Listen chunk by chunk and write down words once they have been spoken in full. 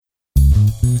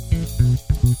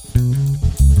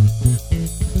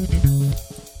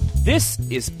This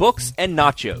is Books and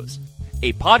Nachos,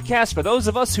 a podcast for those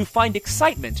of us who find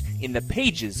excitement in the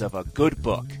pages of a good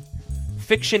book.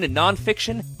 Fiction and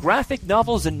nonfiction, graphic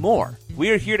novels, and more.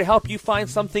 We're here to help you find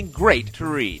something great to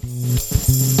read.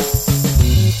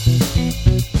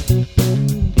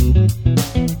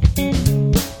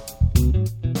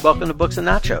 Welcome to Books and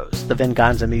Nachos, the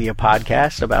Venganza Media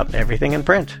podcast about everything in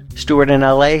print. Stuart in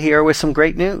LA here with some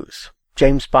great news.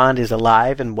 James Bond is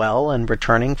alive and well and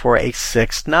returning for a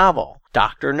sixth novel,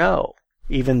 Dr. No.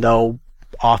 Even though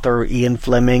author Ian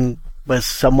Fleming was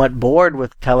somewhat bored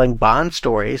with telling Bond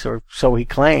stories, or so he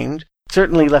claimed,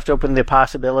 certainly left open the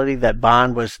possibility that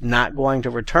Bond was not going to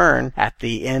return at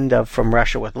the end of From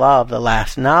Russia with Love, the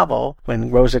last novel,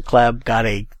 when Rosa Klebb got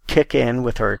a kick in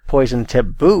with her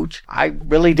poison-tipped boot. I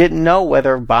really didn't know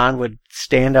whether Bond would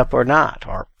stand up or not.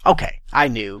 Okay, I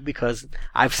knew because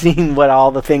I've seen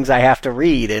all the things I have to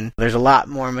read, and there's a lot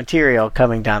more material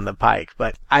coming down the pike.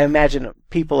 But I imagine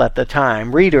people at the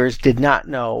time, readers, did not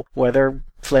know whether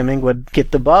Fleming would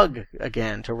get the bug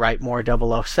again to write more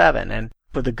 007.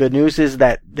 But the good news is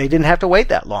that they didn't have to wait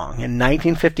that long. In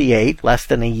 1958, less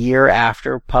than a year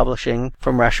after publishing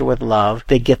From Russia with Love,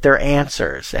 they get their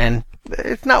answers. And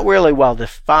it's not really well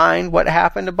defined what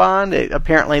happened to Bond.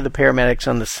 Apparently the paramedics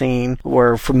on the scene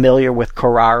were familiar with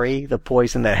curare, the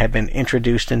poison that had been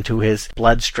introduced into his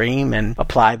bloodstream, and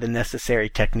applied the necessary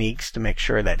techniques to make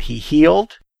sure that he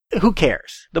healed. Who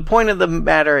cares? The point of the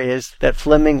matter is that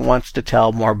Fleming wants to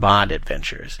tell more Bond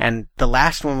adventures. And the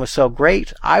last one was so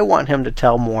great, I want him to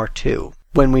tell more too.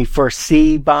 When we first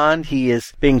see Bond, he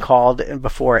is being called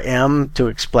before M to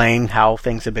explain how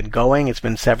things have been going. It's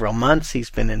been several months. He's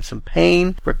been in some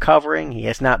pain, recovering. He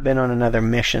has not been on another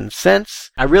mission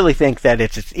since. I really think that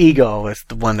it's its ego is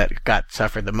the one that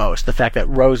suffered the most. The fact that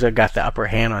Rosa got the upper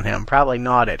hand on him probably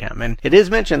gnawed at him. And it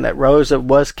is mentioned that Rosa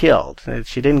was killed.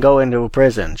 She didn't go into a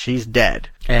prison. She's dead.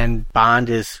 And Bond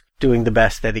is doing the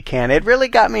best that he can. It really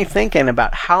got me thinking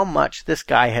about how much this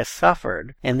guy has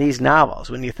suffered in these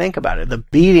novels. When you think about it, the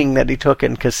beating that he took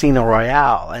in Casino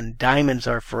Royale and Diamonds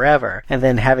Are Forever, and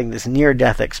then having this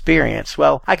near-death experience.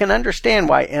 Well, I can understand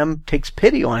why M takes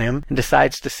pity on him and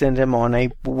decides to send him on a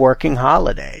working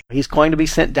holiday. He's going to be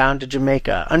sent down to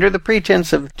Jamaica under the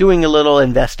pretense of doing a little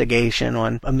investigation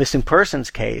on a missing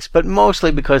persons case, but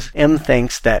mostly because M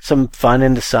thinks that some fun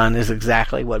in the sun is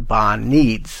exactly what Bond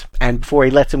needs. And before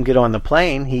he lets him get on the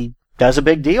plane, he does a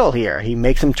big deal here. He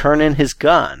makes him turn in his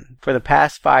gun. For the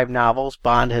past 5 novels,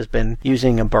 Bond has been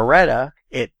using a Beretta.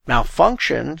 It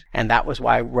malfunctioned, and that was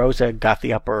why Rosa got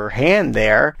the upper hand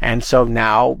there. And so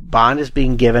now Bond is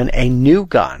being given a new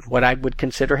gun, what I would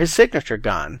consider his signature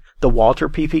gun, the Walther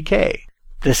PPK.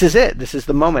 This is it. This is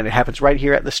the moment. It happens right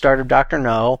here at the start of Dr.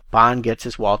 No. Bond gets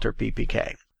his Walther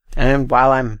PPK. And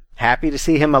while I'm happy to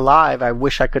see him alive, I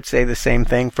wish I could say the same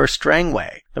thing for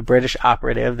Strangway, the British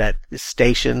operative that is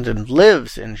stationed and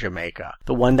lives in Jamaica,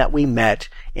 the one that we met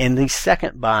in the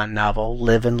second Bond novel,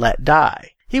 Live and Let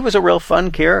Die. He was a real fun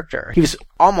character. He was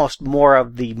almost more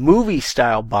of the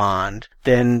movie-style Bond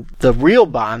than the real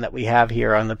Bond that we have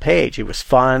here on the page. He was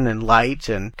fun and light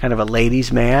and kind of a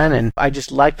ladies' man, and I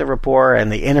just liked the rapport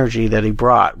and the energy that he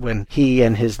brought when he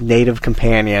and his native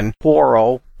companion,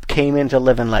 Poirot, came into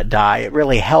Live and Let Die. It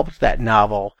really helped that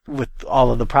novel with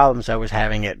all of the problems I was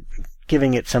having,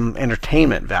 giving it some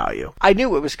entertainment value. I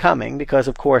knew it was coming because,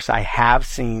 of course, I have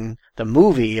seen the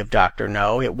movie of Dr.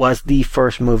 No. It was the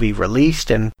first movie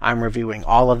released, and I'm reviewing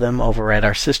all of them over at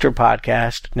our sister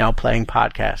podcast,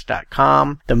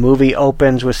 NowPlayingPodcast.com. The movie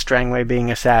opens with Strangway being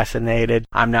assassinated.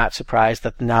 I'm not surprised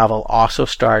that the novel also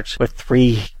starts with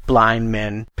 3 blind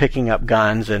men picking up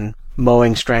guns and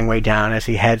mowing Strangway down as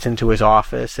he heads into his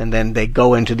office, and then they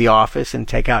go into the office and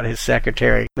take out his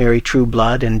secretary, Mary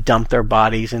Trueblood, and dump their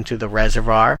bodies into the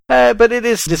reservoir. But it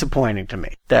is disappointing to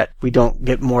me that we don't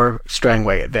get more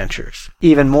Strangway adventures.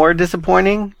 Even more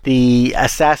disappointing, the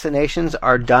assassinations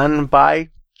are done by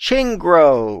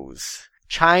Chingros.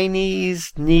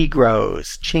 Chinese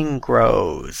Negroes.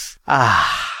 Chingros.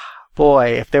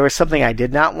 Boy, if there was something I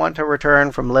did not want to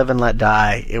return from Live and Let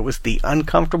Die, it was the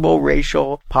uncomfortable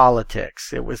racial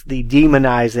politics. It was the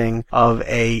demonizing of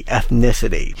a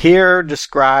ethnicity. Here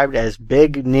described as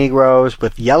big Negroes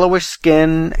with yellowish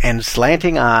skin and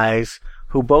slanting eyes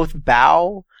who both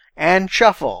bow and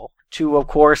shuffle to, of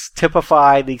course,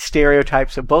 typify the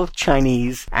stereotypes of both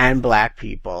Chinese and black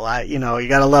people. You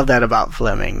gotta love that about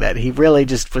Fleming, that he really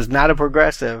just was not a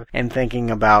progressive in thinking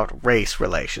about race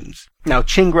relations. Now,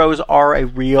 Chingros are a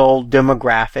real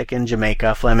demographic in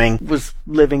Jamaica. Fleming was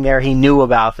living there. He knew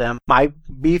about them. My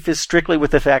beef is strictly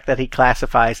with the fact that he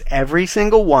classifies every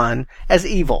single one as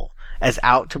evil, as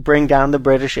out to bring down the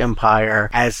British Empire,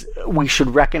 as we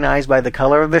should recognize by the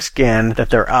color of their skin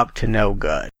that they're up to no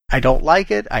good. I don't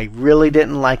like it. I really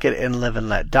didn't like it in Live and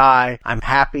Let Die. I'm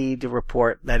happy to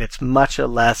report that it's much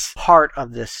less part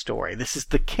of this story. This is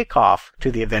the kickoff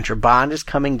to the adventure. Bond is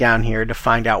coming down here to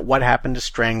find out what happened to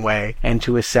Strangway and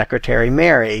to his secretary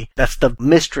Mary. That's the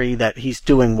mystery that he's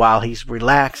doing while he's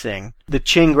relaxing. The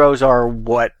Chingros are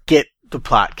what get the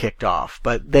plot kicked off,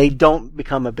 but they don't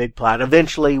become a big plot.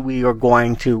 Eventually we are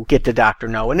going to get to Dr.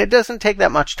 No, and it doesn't take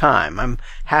that much time. I'm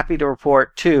happy to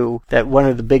report too that one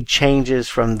of the big changes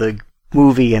from the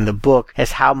movie and the book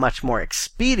is how much more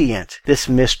expedient this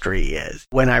mystery is.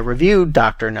 When I reviewed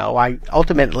Dr. No, I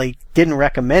ultimately didn't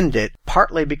recommend it,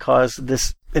 partly because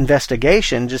this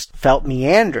investigation just felt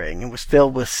meandering. It was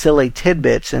filled with silly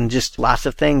tidbits and just lots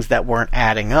of things that weren't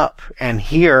adding up. And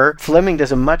here, Fleming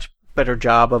does a much better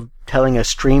job of telling a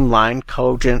streamlined,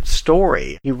 cogent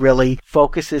story. He really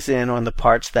focuses in on the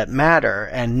parts that matter,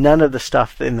 and none of the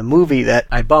stuff in the movie that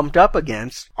I bumped up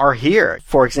against are here.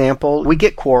 For example, we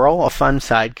get Quarrel, a fun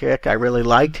sidekick. I really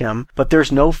liked him, but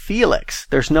there's no Felix.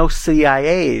 There's no CIA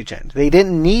agent. They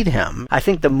didn't need him. I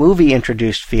think the movie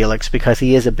introduced Felix because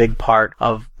he is a big part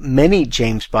of many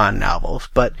James Bond novels,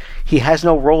 but he has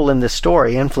no role in this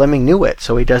story, and Fleming knew it,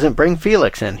 so he doesn't bring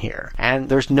Felix in here. And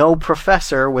there's no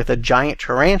professor with a giant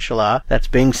tarantula that's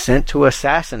being sent to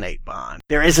assassinate Bond.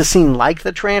 There is a scene like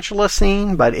the tarantula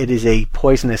scene, but it is a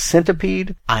poisonous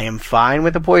centipede. I am fine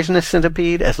with a poisonous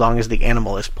centipede as long as the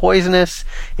animal is poisonous.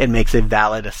 It makes a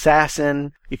valid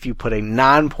assassin. If you put a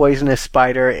non-poisonous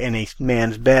spider in a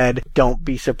man's bed, don't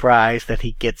be surprised that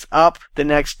he gets up the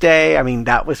next day. I mean,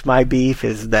 that was my beef,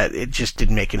 is that it just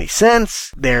didn't make any sense.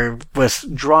 There was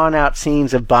drawn out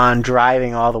scenes of Bond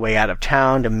driving all the way out of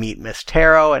town to meet Miss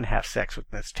Tarot and have sex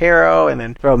with Miss Tarot and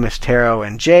then throw Miss Tarot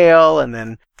in jail and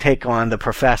then take on the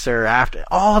professor after.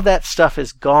 All of that stuff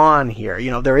is gone here.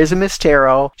 There is a Miss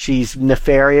Tarot. She's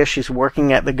nefarious. She's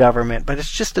working at the government, but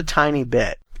it's just a tiny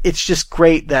bit. It's just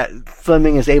great that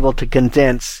Fleming is able to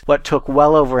condense what took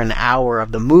well over an hour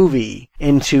of the movie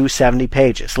into 70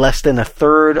 pages. Less than a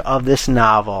third of this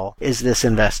novel is this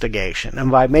investigation.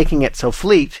 And by making it so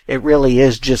fleet, it really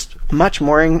is just much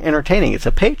more entertaining. It's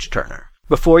a page-turner.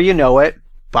 Before you know it,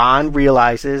 Bond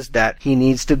realizes that he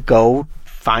needs to go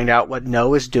find out what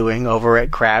No is doing over at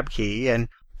Crab Key and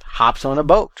hops on a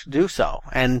boat to do so.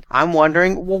 And I'm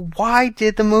wondering, well, why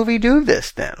did the movie do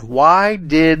this then? Why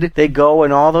did they go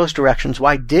in all those directions?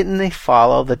 Why didn't they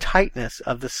follow the tightness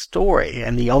of the story?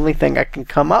 And the only thing I can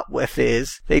come up with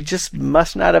is they just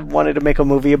must not have wanted to make a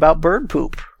movie about bird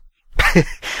poop.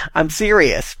 I'm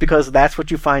serious, because that's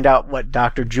what you find out what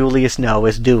Dr. Julius No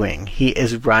is doing. He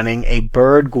is running a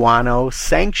bird guano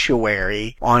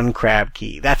sanctuary on Crab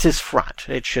Key. That's his front,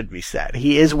 it should be said.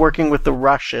 He is working with the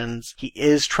Russians. He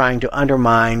is trying to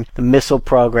undermine the missile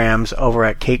programs over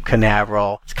at Cape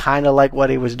Canaveral. It's kind of like what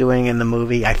he was doing in the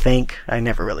movie, I think. I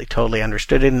never really totally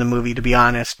understood it in the movie, to be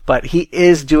honest. But he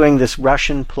is doing this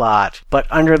Russian plot, but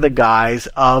under the guise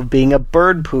of being a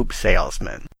bird poop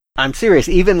salesman. I'm serious.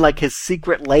 Even like his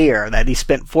secret lair that he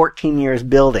spent 14 years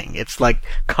building, it's like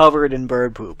covered in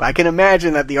bird poop. I can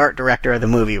imagine that the art director of the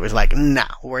movie was like, no,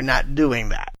 we're not doing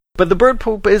that. But the bird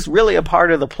poop is really a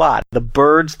part of the plot. The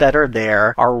birds that are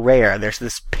there are rare. There's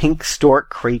this pink stork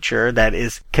creature that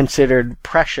is considered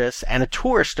precious and a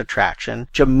tourist attraction.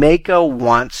 Jamaica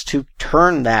wants to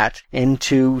turn that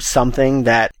into something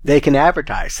that they can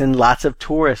advertise, send lots of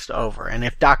tourists over. And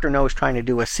if Dr. No is trying to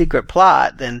do a secret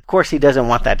plot, then of course he doesn't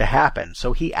want that to happen.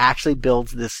 So he actually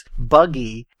builds this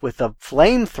buggy with a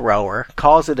flamethrower,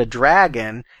 calls it a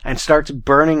dragon, and starts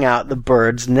burning out the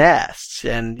birds' nests.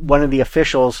 And one of the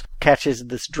officials catches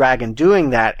this dragon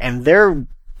doing that, and they're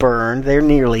burned. They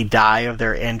nearly die of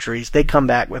their injuries. They come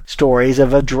back with stories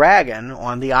of a dragon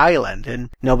on the island, and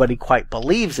nobody quite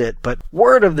believes it, but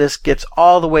word of this gets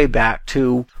all the way back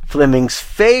to Fleming's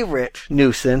favorite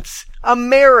nuisance,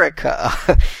 America.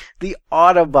 The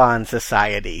Audubon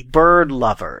Society, bird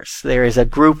lovers. There is a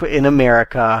group in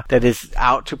America that is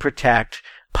out to protect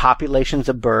populations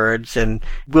of birds and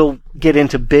will get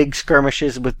into big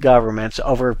skirmishes with governments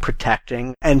over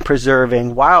protecting and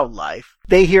preserving wildlife.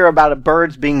 They hear about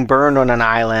birds being burned on an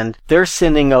island. They're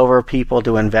sending over people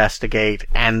to investigate,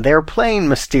 and their plane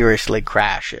mysteriously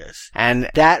crashes. And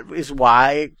that is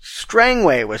why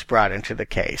Strangway was brought into the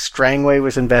case. Strangway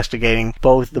was investigating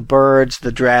both the birds,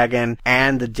 the dragon,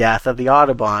 and the death of the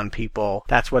Audubon people.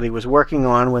 That's what he was working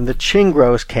on when the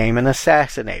Chingros came and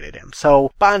assassinated him.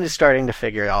 So Bond is starting to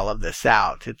figure all of this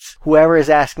out. It's whoever is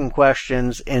asking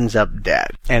questions ends up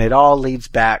dead. And it all leads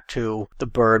back to the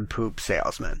bird poop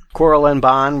salesman. Quarrel and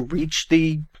Bond reach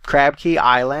the Crab Key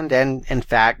Island and, in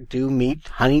fact, do meet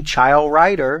Honey Child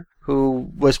Ryder,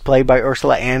 who was played by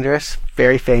Ursula Andress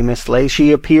very famously.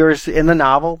 She appears in the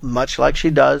novel, much like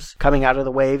she does coming out of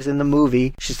the waves in the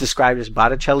movie. She's described as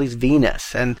Botticelli's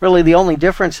Venus, and really the only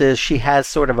difference is she has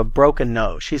sort of a broken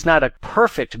nose. She's not a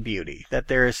perfect beauty, that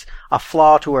there's a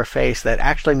flaw to her face that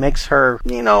actually makes her,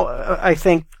 I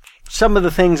think, some of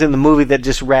the things in the movie that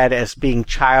just read as being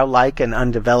childlike and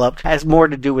undeveloped has more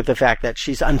to do with the fact that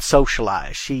she's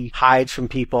unsocialized. She hides from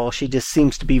people. She just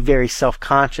seems to be very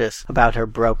self-conscious about her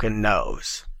broken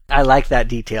nose. I like that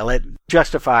detail. It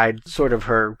justified sort of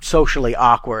her socially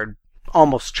awkward,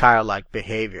 almost childlike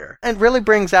behavior, and really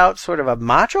brings out sort of a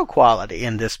macho quality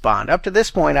in this Bond. Up to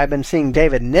this point, I've been seeing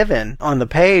David Niven on the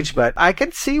page, but I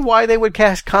could see why they would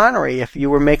cast Connery if you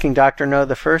were making Dr. No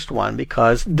the first one,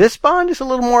 because this Bond is a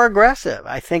little more aggressive.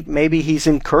 I think maybe he's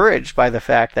encouraged by the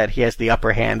fact that he has the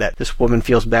upper hand, that this woman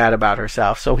feels bad about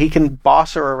herself, so he can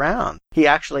boss her around. He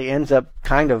actually ends up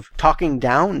kind of talking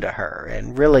down to her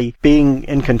and really being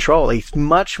in control. He's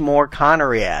much more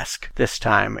Connery-esque this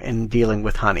time in dealing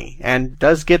with Honey, and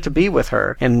does get to be with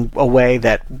her in a way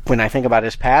that, when I think about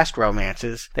his past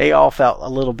romances, they all felt a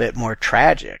little bit more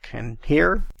tragic. And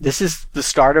here, this is the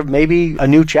start of maybe a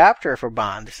new chapter for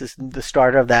Bond. This is the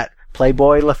start of that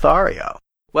Playboy Lothario.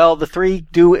 Well, the three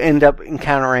do end up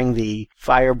encountering the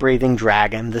fire-breathing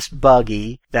dragon, this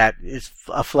buggy that is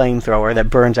a flamethrower that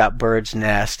burns out birds'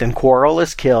 nest, and Quarrel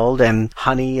is killed, and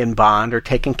Honey and Bond are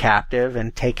taken captive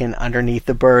and taken underneath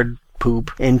the bird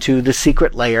poop into the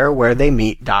secret lair where they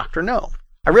meet Dr. No.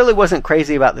 I really wasn't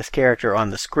crazy about this character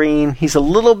on the screen. He's a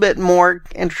little bit more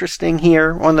interesting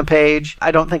here on the page.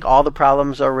 I don't think all the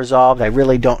problems are resolved. I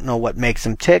really don't know what makes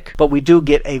him tick, but we do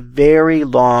get a very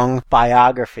long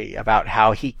biography about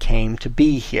how he came to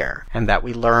be here, and that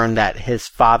we learn that his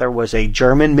father was a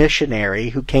German missionary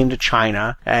who came to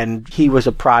China, and he was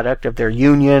a product of their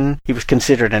union. He was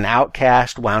considered an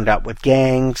outcast, wound up with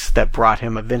gangs that brought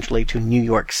him eventually to New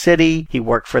York City. He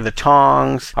worked for the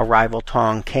Tongs. A rival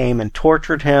Tong came and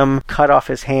tortured him, cut off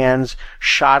his hands,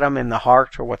 shot him in the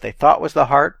heart, or what they thought was the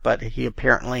heart, but he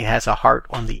apparently has a heart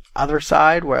on the other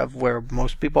side where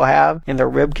most people have in their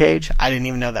rib cage. I didn't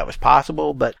even know that was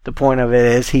possible, but the point of it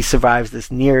is he survives this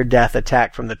near-death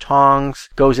attack from the Tongs,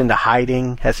 goes into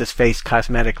hiding, has his face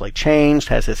cosmetically changed,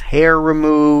 has his hair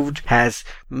removed, has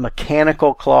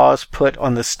mechanical claws put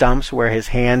on the stumps where his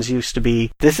hands used to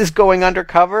be. This is going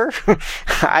undercover.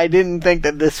 I didn't think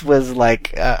that this was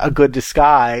like a good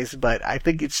disguise, but I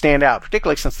think it'd stand out,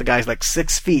 particularly since the guy's like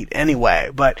 6 feet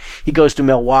anyway. But he goes to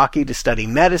Milwaukee to study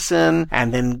medicine,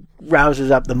 and then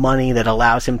rouses up the money that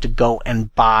allows him to go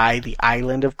and buy the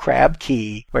island of Crab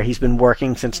Key, where he's been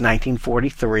working since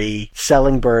 1943,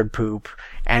 selling bird poop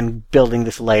and building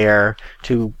this lair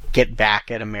to get back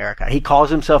at America. He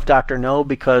calls himself Dr. No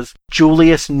because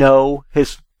Julius No,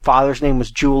 his father's name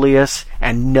was Julius,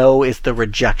 and No is the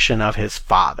rejection of his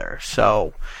father.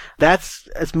 So that's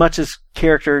as much as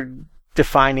character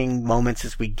defining moments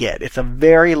as we get. It's a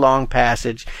very long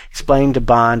passage explained to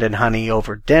Bond and Honey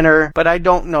over dinner, but I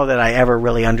don't know that I ever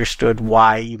really understood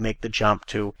why you make the jump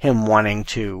to him wanting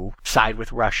to side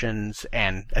with Russians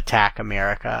and attack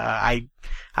America.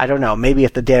 I don't know. Maybe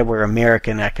if the dead were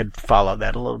American, I could follow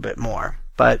that a little bit more.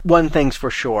 But one thing's for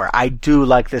sure, I do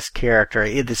like this character.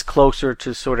 It is closer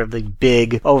to sort of the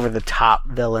big, over-the-top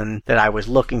villain that I was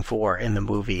looking for in the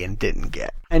movie and didn't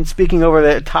get. And speaking over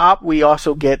the top, we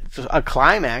also get a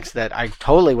climax that I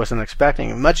totally wasn't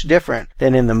expecting, much different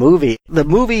than in the movie. The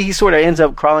movie, he sort of ends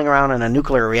up crawling around in a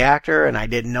nuclear reactor, and I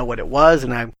didn't know what it was,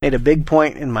 and I made a big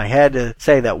point in my head to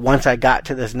say that once I got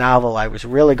to this novel, I was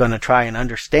really going to try and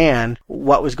understand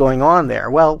what was going on there.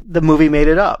 Well, the movie made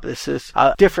it up. This is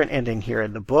a different ending here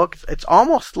in the book. It's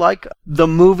almost like the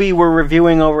movie we're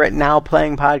reviewing over at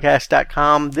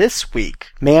NowPlayingPodcast.com this week,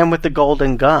 Man with the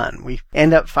Golden Gun. We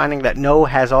end up finding that No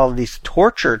has all of these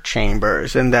torture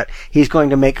chambers, and that he's going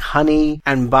to make Honey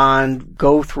and Bond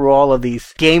go through all of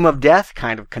these game of death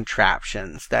kind of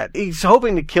contraptions, that he's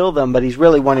hoping to kill them, but he's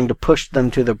really wanting to push them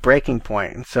to the breaking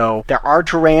point. And so there are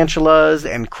tarantulas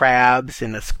and crabs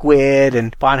and a squid,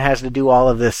 and Bond has to do all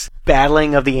of this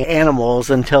battling of the animals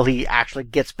until he actually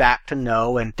gets back to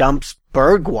No and dumps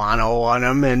bird guano on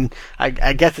him, and I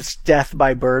guess it's death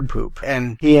by bird poop.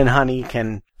 And he and Honey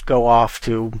can go off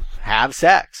to have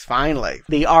sex, finally.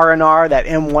 The R&R that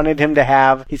M wanted him to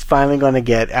have, he's finally going to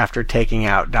get after taking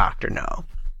out Dr. No.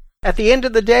 At the end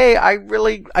of the day,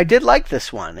 I did like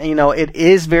this one. You know, it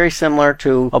is very similar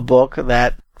to a book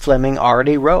that Fleming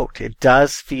already wrote. It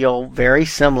does feel very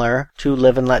similar to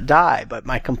Live and Let Die, but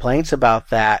my complaints about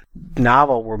that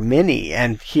novel were many,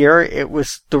 and here it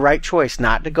was the right choice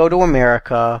not to go to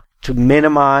America, to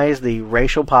minimize the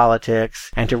racial politics,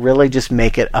 and to really just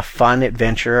make it a fun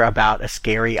adventure about a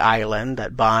scary island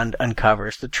that Bond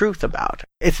uncovers the truth about.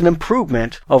 It's an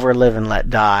improvement over Live and Let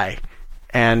Die,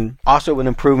 and also an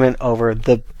improvement over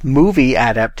the movie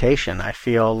adaptation. I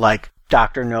feel like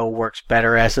Dr. No works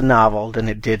better as a novel than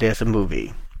it did as a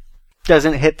movie.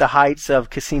 Doesn't hit the heights of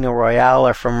Casino Royale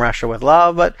or From Russia with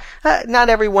Love, but not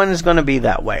everyone is going to be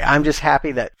that way. I'm just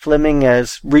happy that Fleming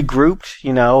has regrouped.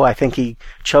 You know, I think he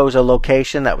chose a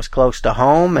location that was close to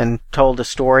home and told a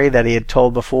story that he had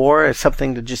told before. It's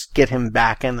something to just get him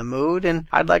back in the mood, and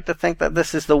I'd like to think that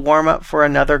this is the warm-up for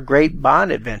another great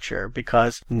Bond adventure,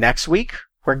 because next week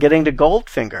we're getting to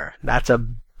Goldfinger. That's a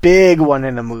big one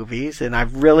in the movies, and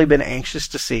I've really been anxious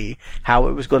to see how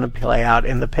it was going to play out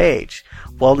in the page.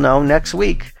 We'll know next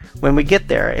week when we get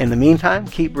there. In the meantime,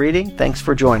 keep reading. Thanks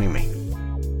for joining me.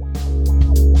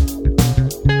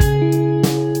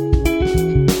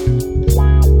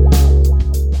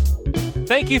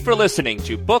 Thank you for listening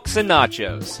to Books and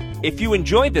Nachos. If you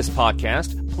enjoyed this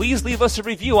podcast, please leave us a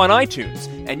review on iTunes,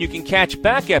 and you can catch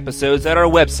back episodes at our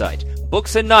website,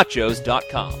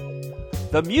 booksandnachos.com.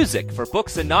 The music for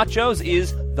Books and Nachos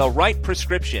is The Right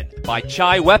Prescription by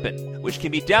Chai Weapon, which can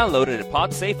be downloaded at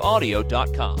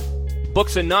podsafeaudio.com.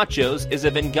 Books and Nachos is a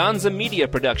Venganza Media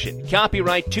production.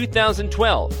 Copyright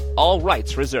 2012. All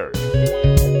rights reserved.